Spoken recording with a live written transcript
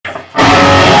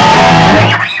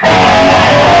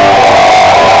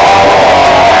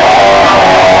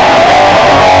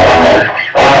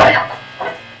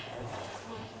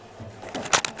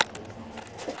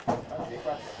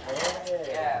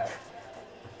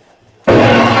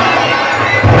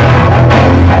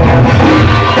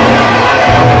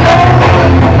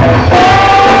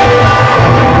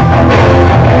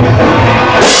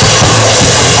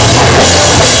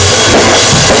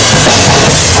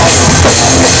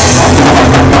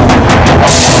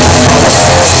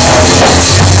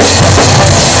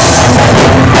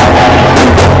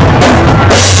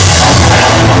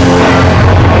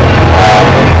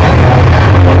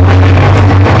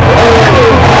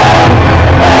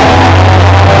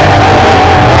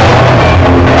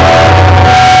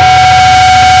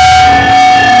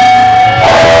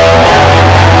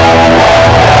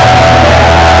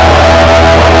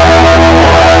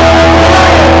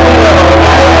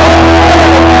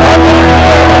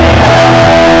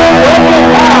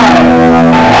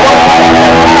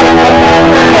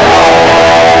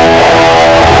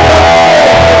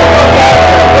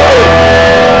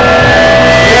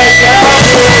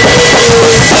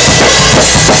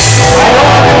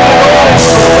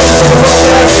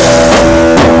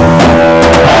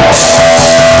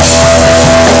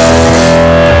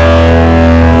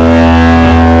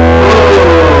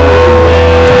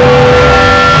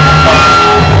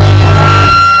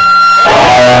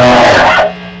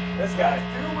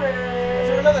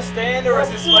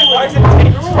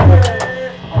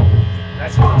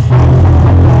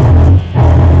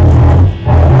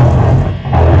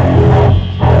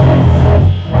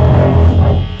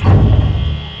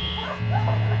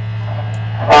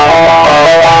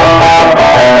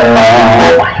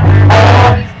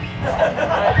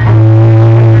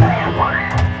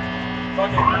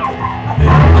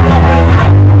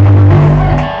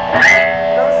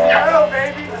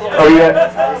Oh, yeah.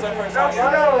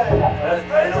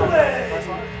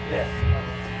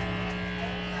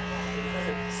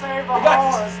 Save a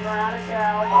horse, ride a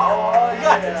cow. You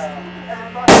got this.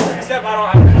 Except I don't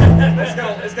have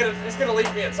it's gonna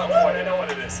leave me at some point. I know what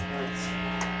it is.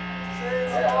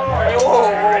 Wait,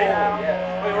 no.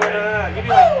 Give me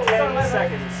like 10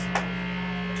 seconds.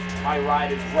 My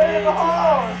ride is way too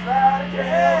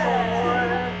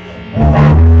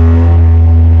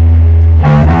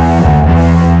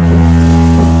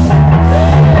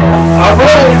I'm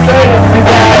really excited to be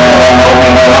back.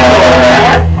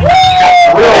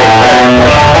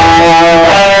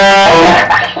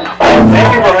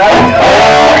 Thank you for having me.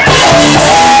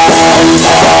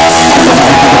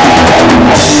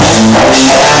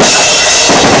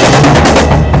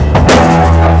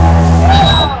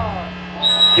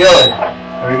 Good.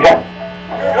 Are we good?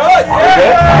 Good,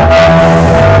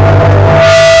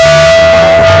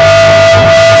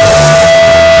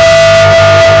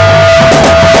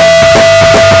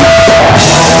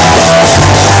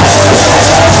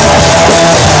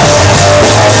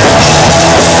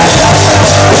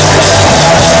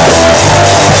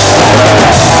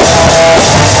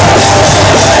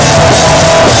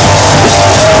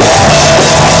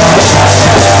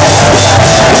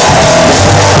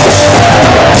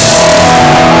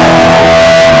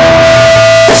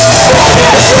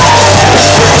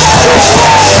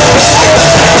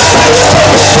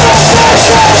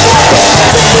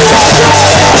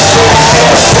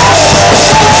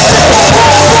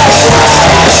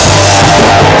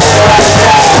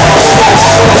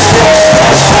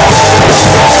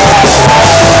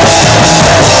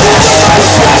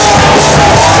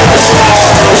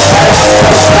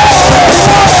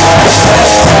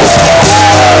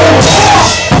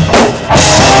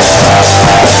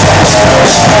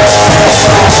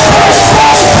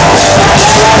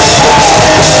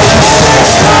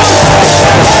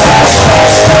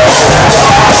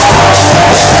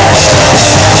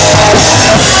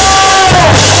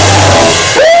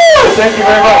 Thank you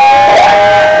very much.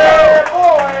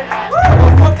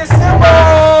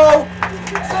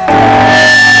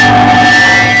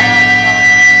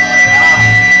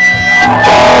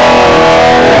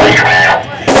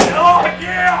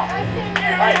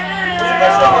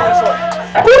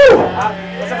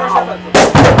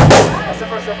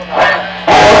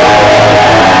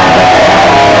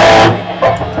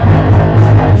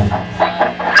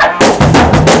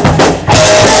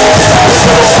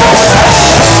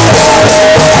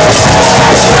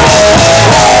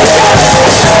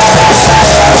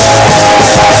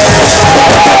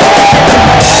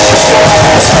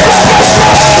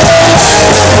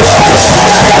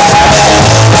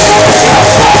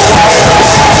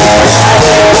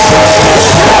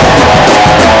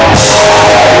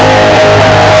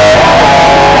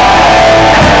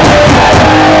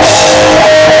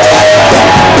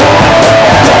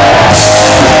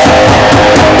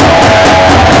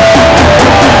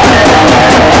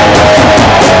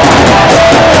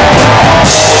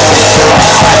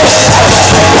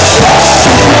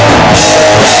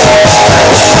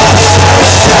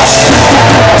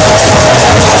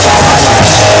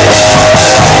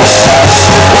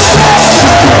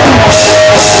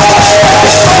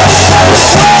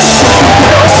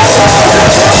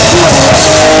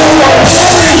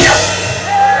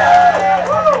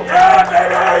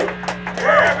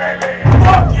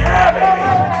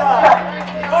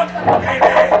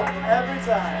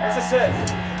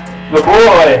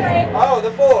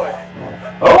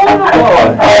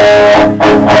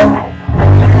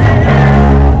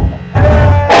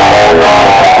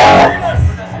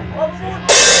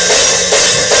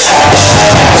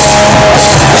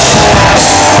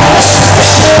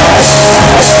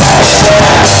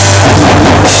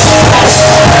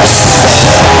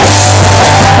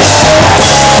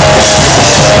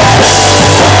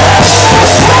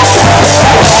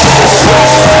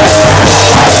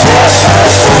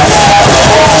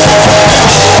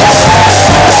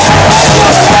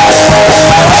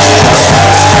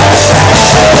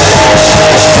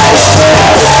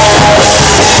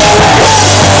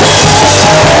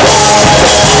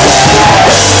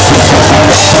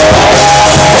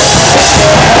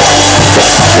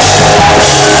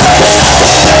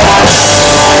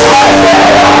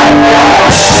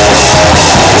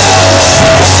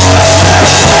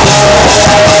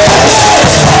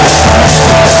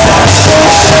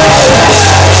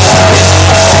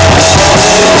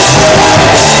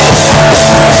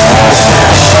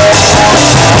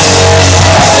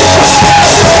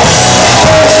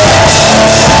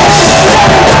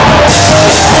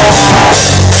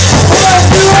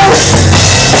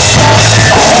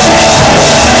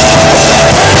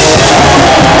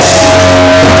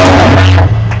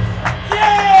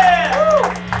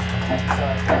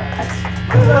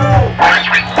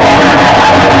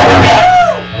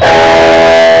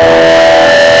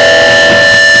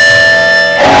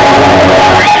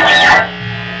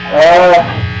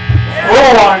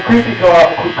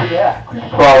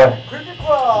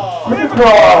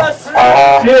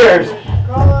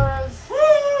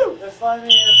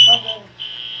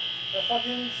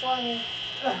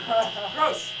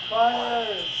 Gross.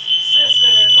 Fires.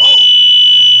 Sissin. Oh.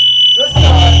 This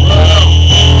time.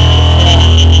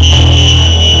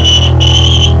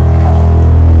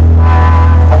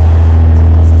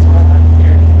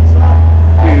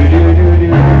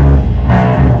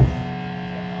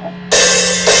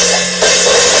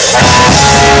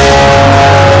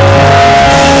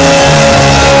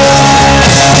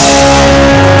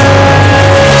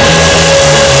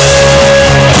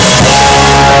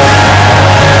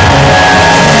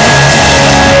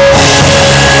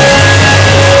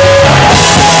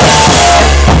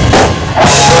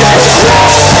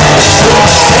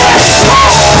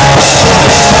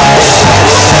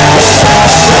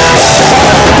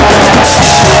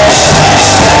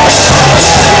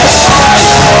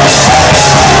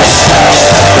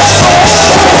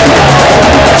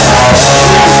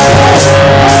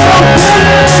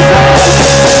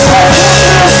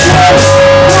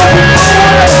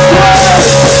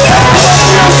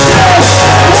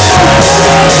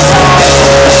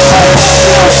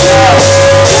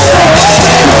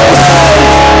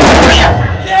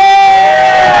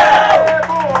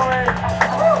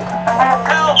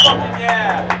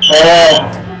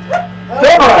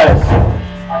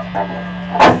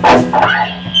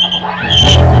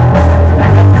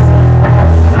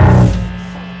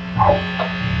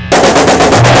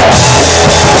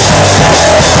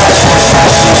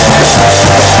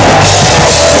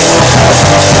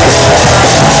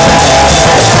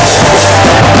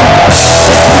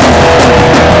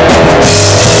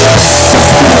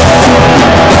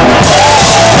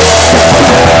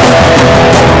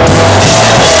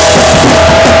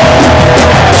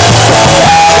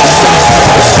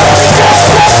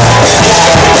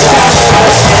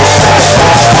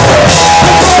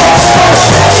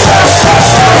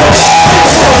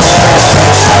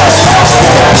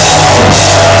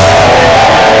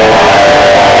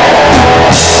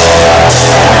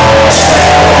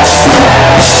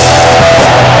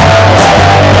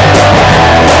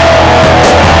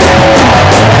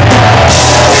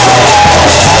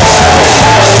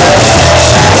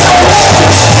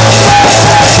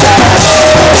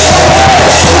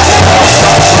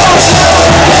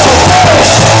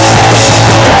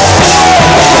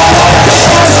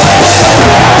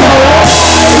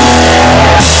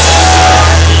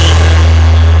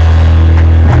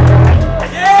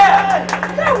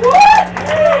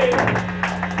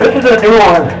 This is a new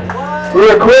one. We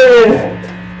recorded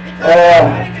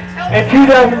in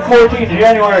 2014,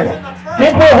 January.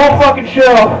 Didn't play a whole fucking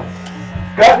show.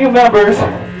 Got new members.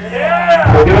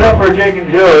 We're doing it for Jake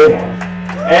and Joey.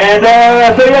 And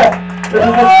so yeah, this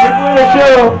is the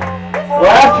show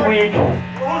last week,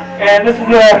 and this is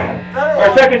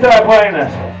our second time playing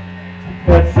this.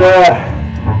 It's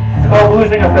called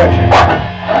Losing Affection.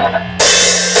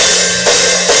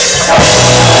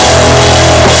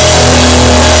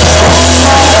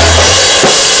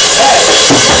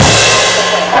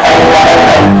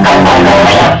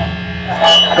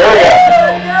 There we go.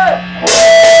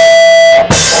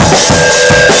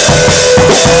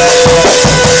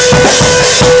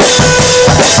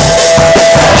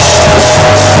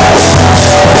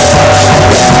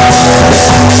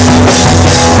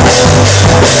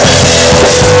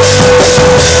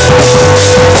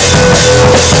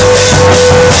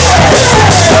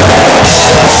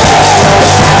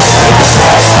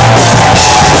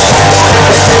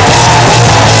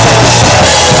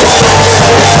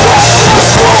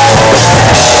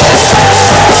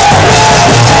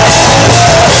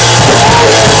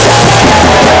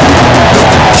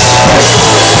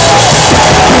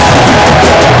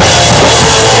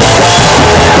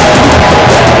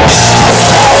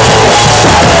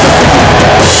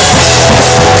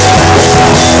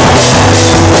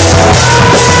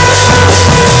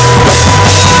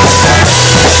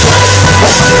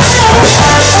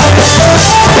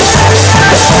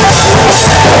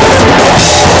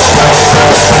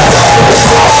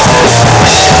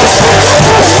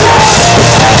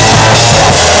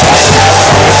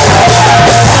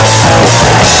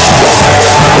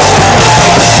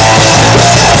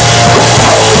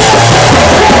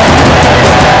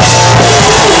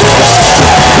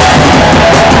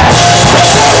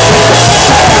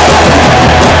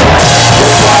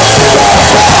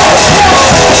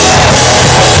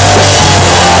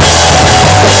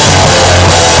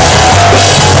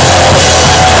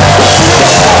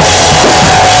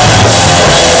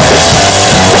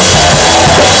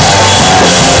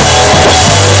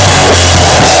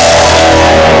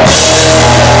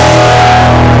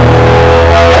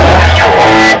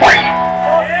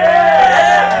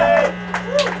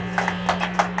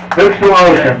 Mixed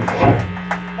emotions.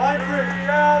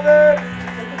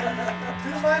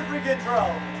 get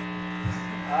drunk.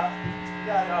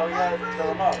 No, we got the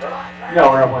remote, right? Yeah,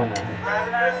 we're not playing that.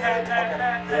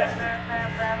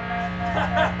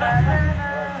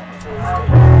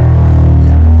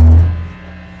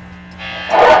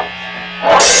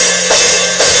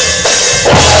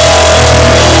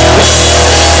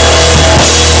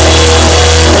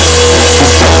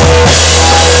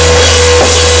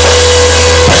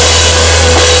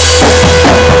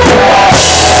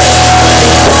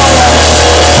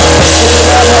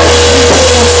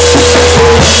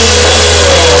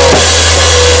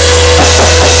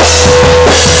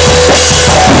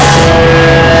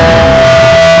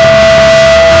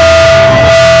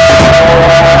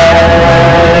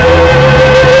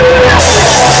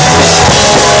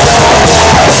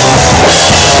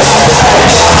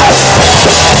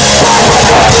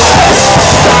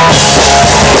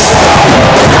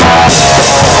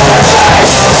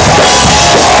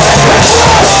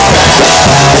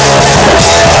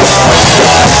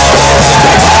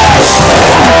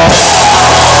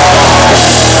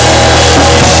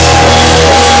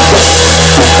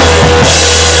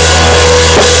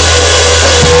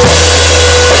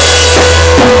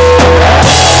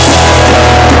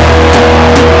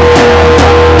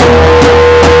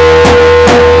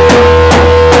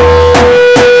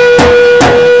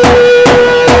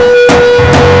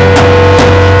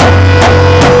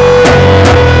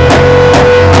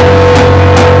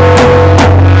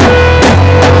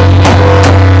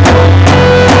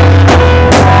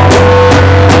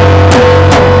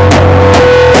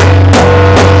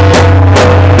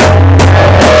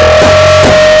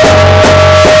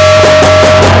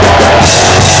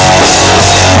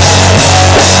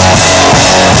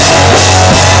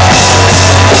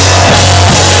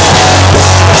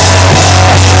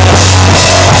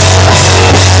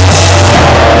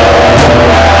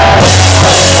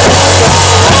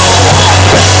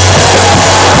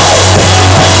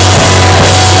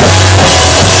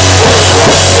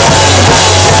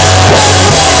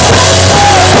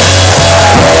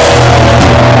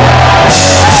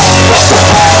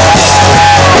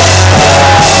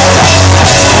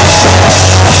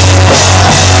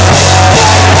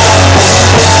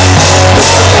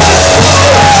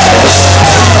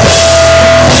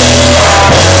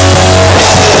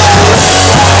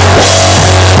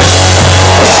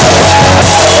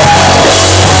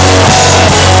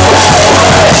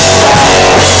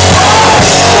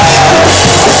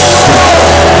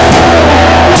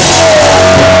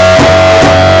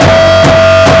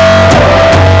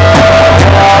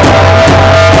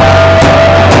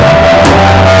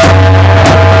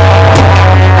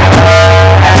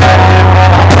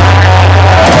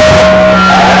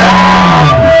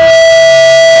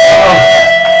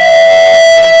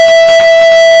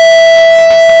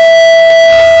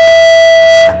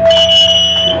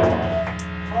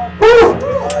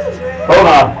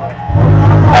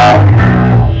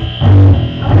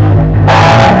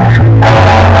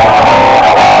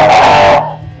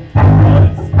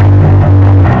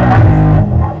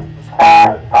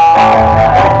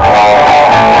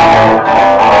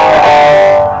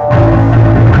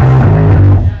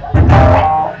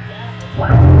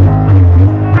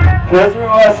 Just through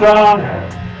my song,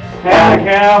 and the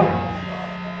cam.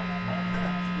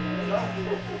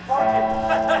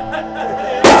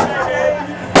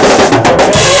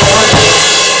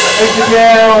 Thanks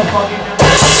again.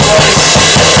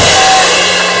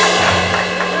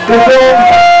 This is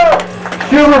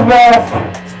super fast.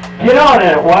 Get on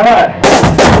it. Why not?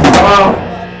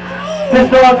 This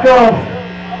song's called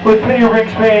 "With Pity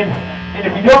Rings Pain," and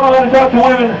if you don't know how to talk to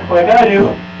women like I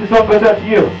do, this song goes out to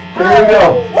you. So here we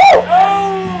go.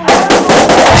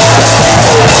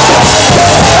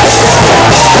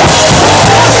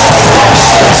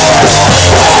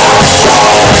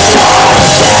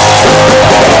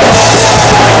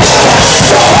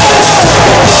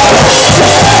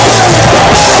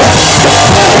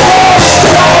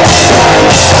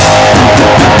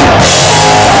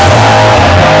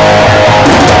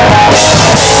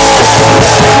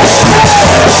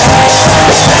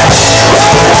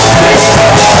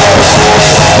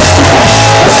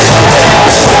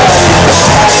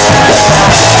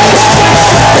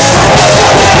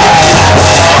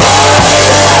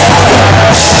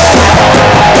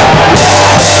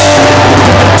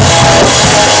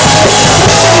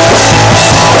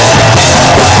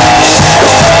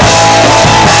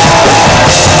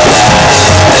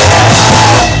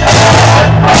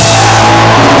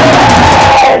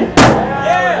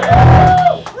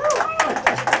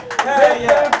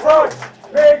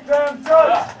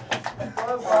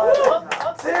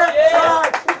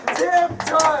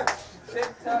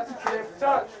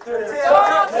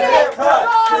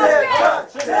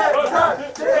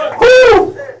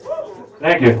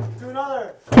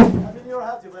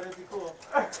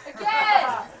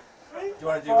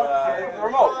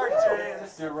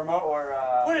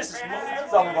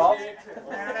 Self-involved?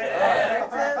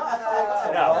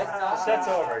 No, the set's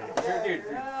over. Dude,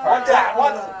 one time,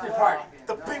 dude, party.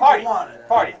 The big party.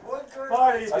 Party.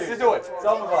 Party. Let's just do it.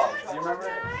 Self-involved. Do you remember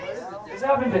it? This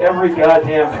happens every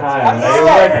goddamn time. How does this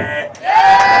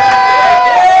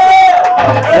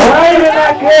Why are you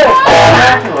not good?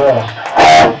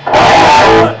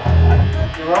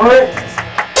 You remember it?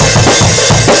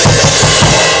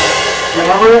 You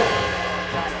remember it?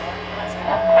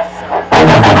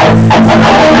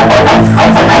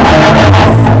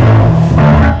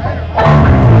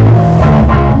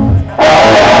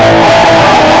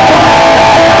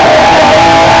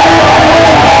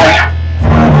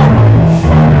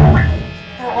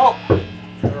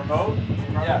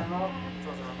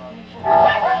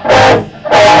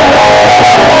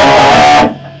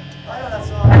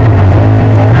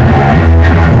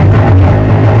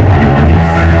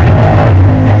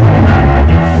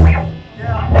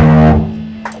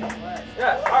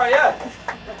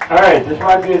 Alright, this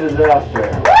might be a disaster.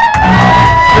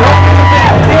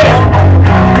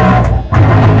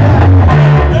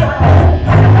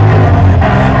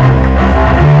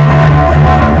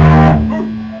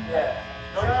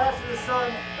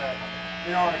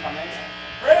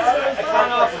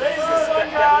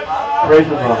 Praise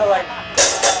the Lord.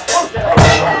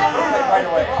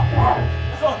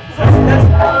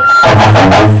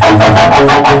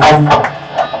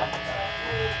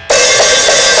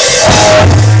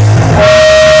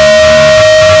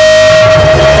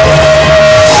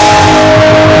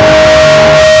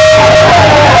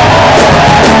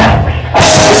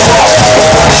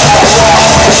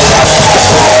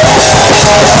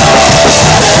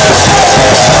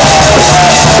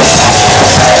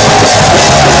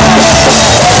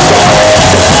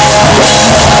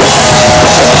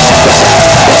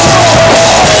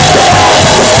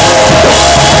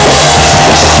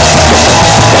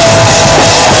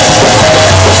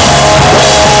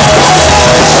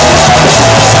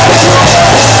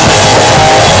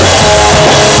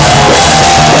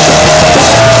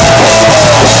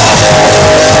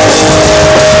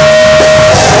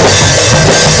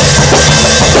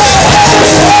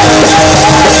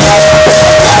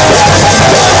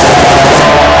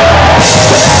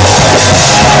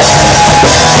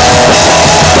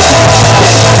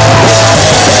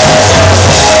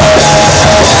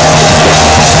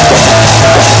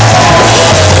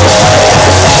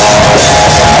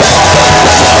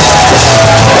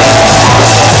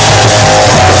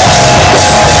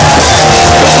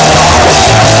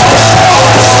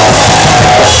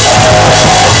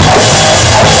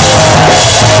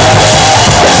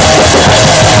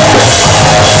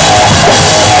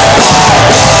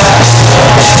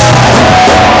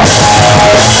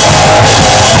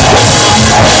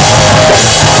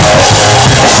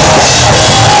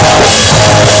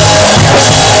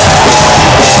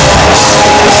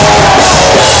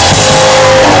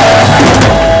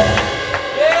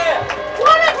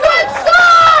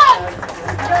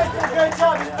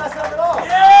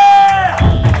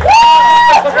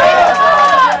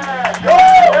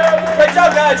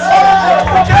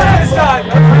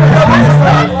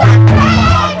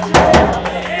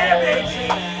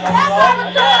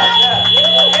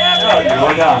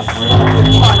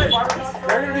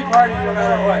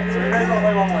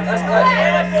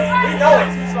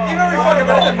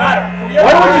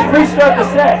 Why don't we just restart the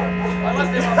set?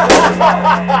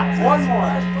 One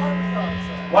more.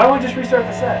 Why don't we just restart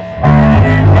the set?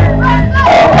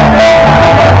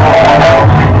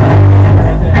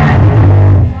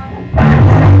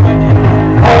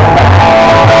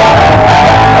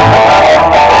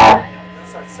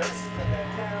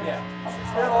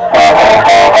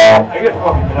 I get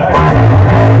fucking tired.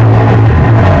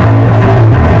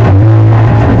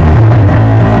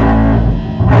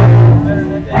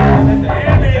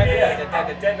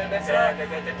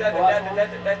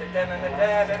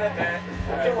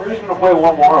 We're just gonna play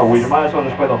one more. We might as well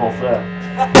just play the whole set.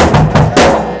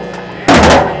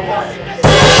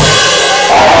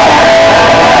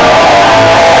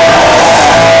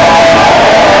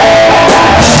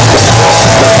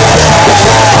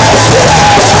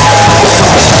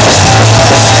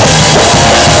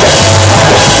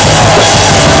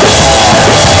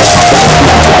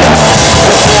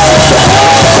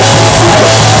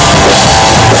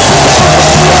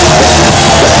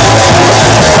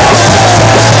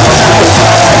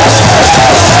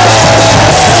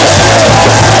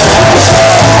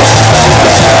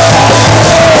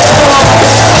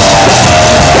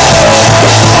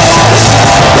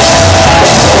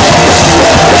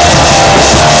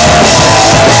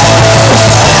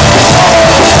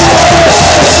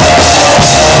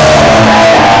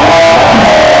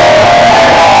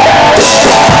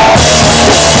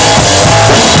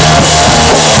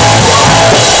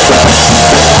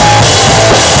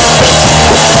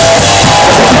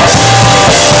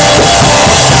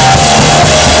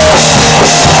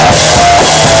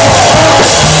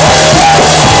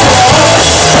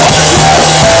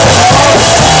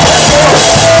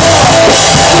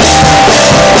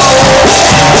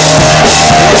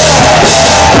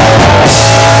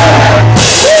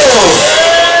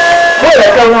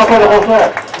 thought we were gonna play the whole set.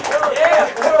 Yeah.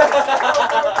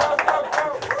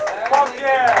 Fuck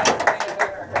yeah.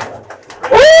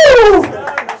 Woo!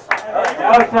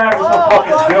 Now it's time for some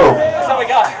fucking joke. That's all we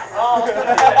got.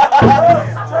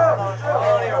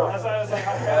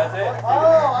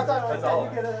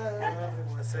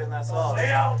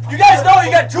 You guys know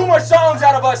you got 2 more songs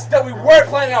out of us that we weren't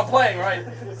planning on playing, right?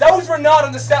 Those were not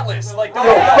on the set list. Like, those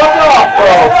Fuck off,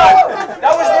 bro.